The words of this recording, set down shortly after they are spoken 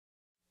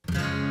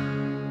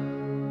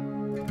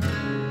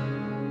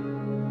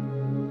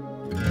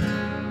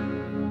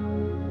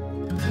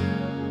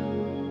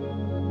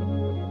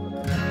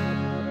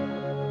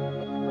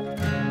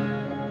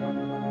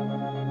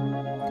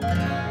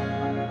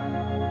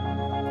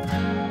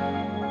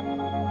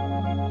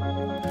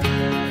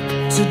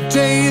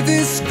Today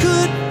this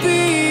could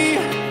be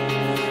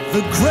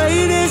the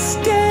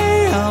greatest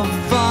day of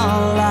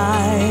our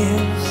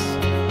lives.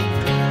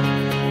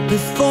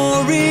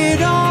 Before it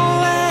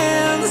all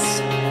ends,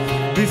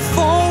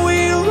 before we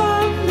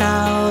run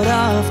out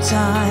of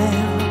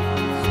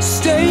time,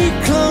 stay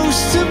close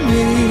to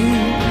me.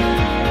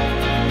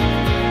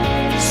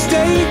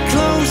 Stay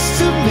close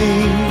to me.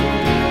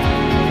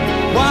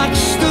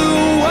 Watch the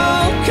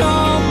world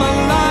come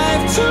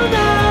alive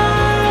tonight.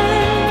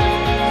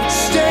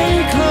 Stay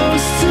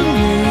close to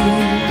me.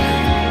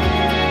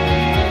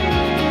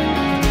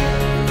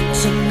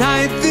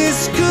 Tonight this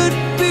could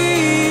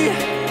be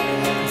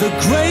the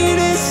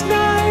greatest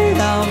night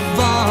of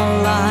our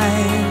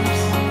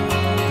lives.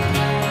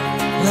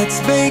 Let's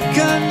make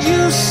a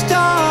new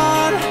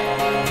start.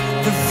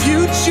 The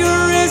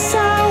future is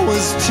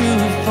ours to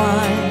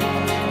find.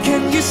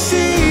 Can you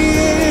see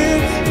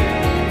it?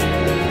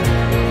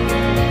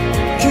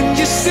 Can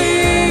you see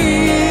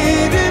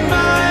it in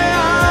my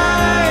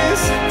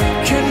eyes?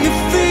 Can you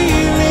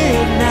feel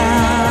it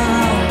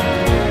now?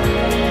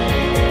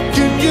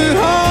 Can you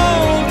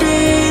hold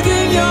it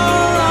in your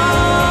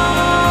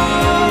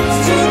arms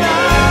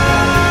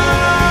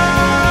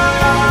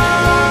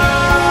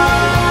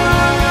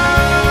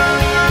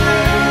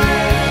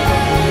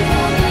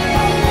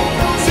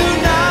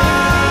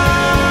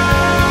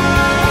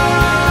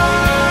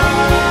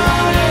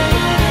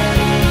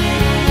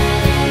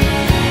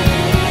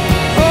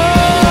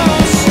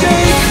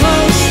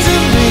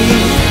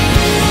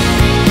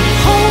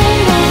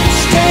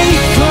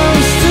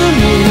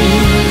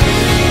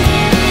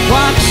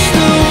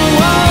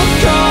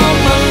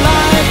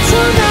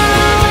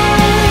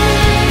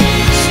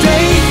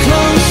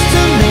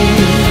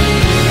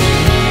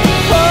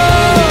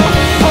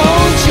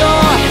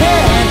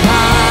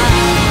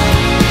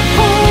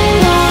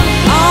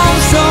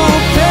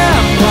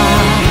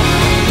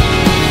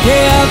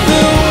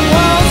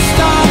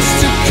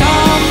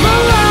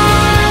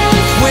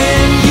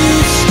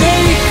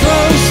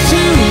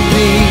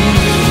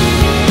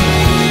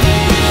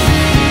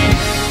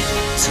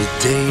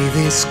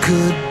this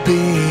could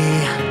be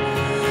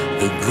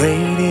the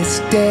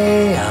greatest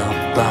day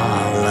of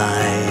our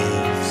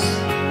lives.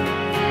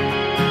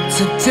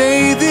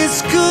 Today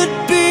this could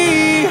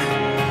be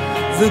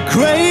the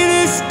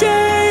greatest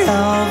day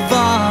of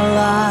our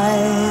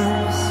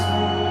lives.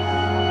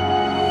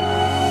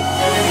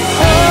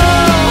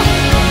 Oh,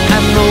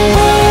 and the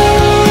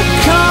world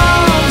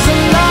comes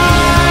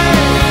alive,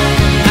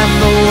 and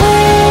the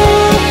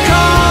world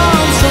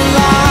comes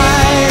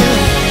alive,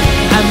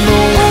 and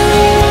the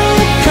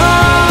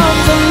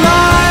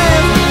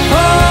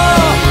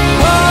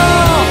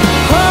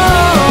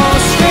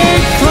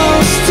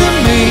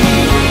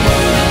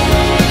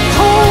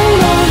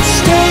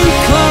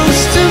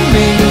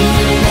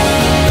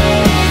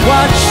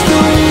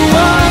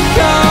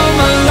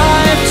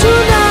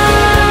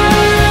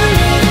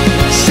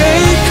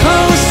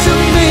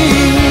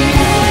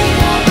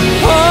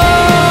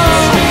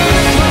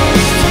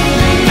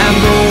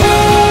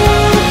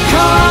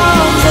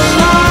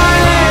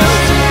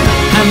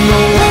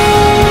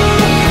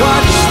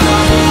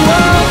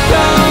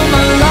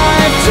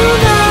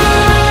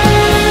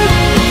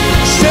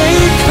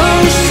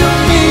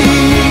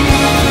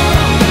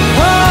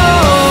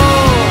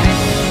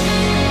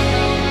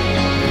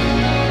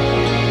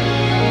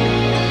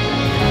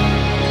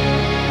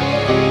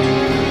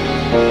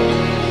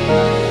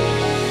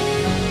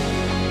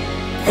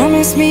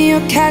promise me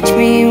you'll catch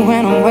me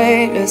when I'm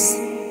weightless.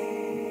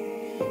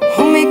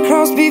 Hold me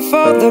close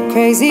before the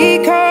crazy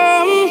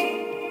come.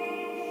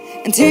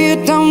 Until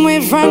you're done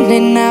with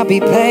running, I'll be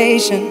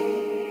patient.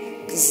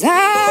 'Cause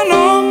I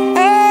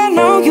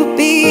know you'll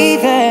be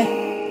there.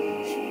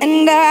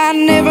 And I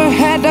never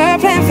had a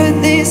plan for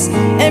this.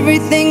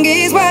 Everything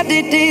is what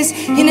it is.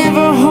 You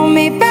never hold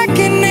me back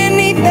in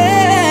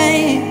anything.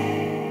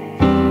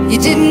 You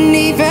didn't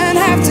even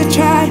have to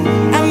try.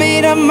 I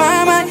made up my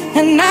mind,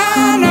 and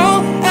I know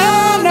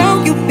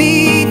you'll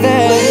be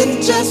there. With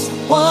just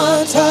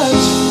one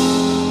touch,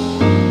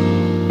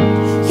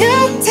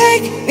 you'll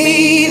take me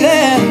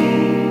there.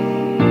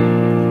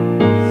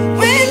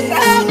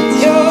 Without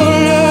your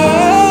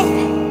love,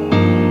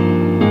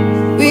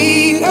 we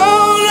go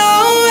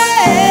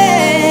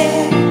nowhere.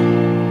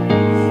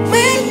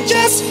 With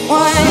just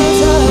one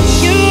touch,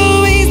 you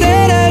always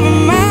there to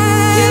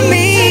remind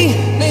me.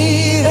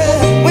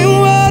 When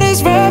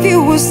water's rough, you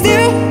will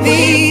still be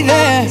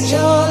there.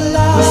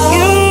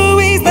 You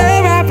always there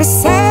right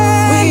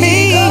beside me.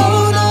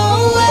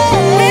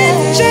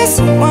 With just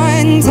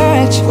one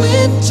touch.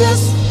 with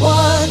just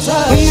one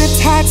touch. When the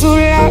tide's all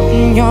out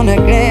and you're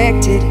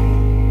neglected,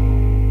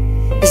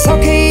 it's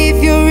okay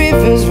if your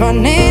river's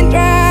running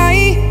dry.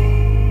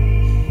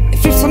 It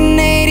flips on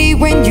 80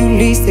 when you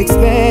least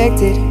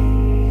expect it.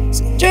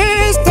 So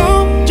just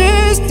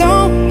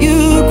don't you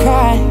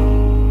cry.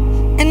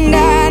 And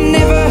I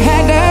never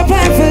had a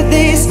plan for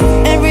this.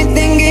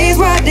 Everything is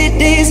what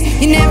it is.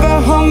 You never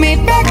hold me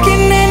back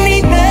in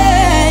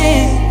anything.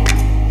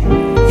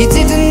 You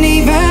didn't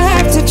even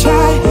have to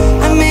try.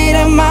 I made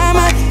up my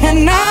mind,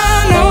 and I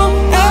know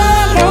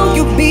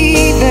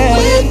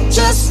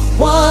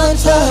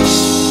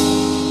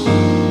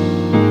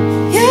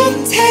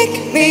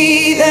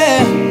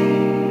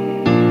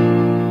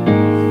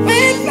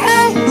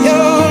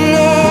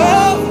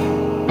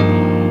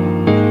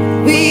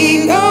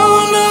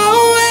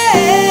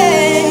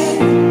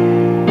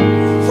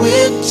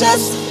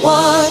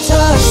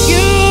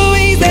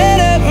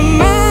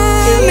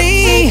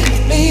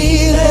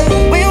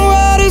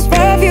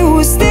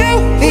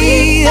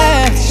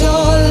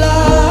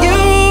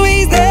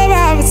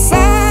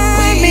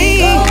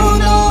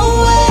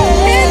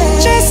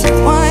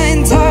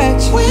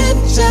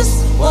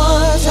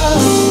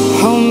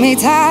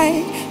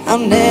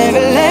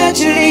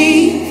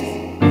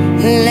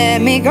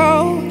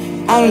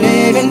I'll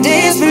live in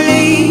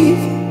disbelief.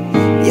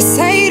 You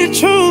say the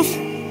truth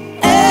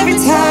every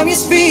time you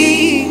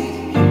speak.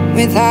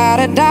 Without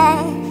a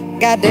doubt,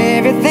 got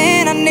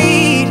everything I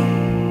need.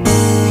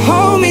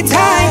 Hold me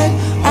tight,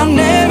 I'll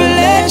never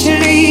let you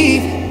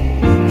leave.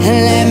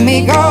 And let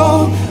me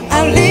go,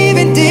 I'll live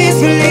in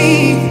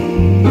disbelief.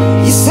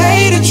 You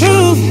say the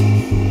truth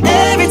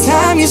every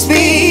time you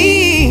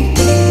speak.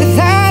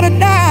 Without a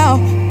doubt,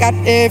 got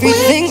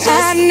everything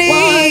I need.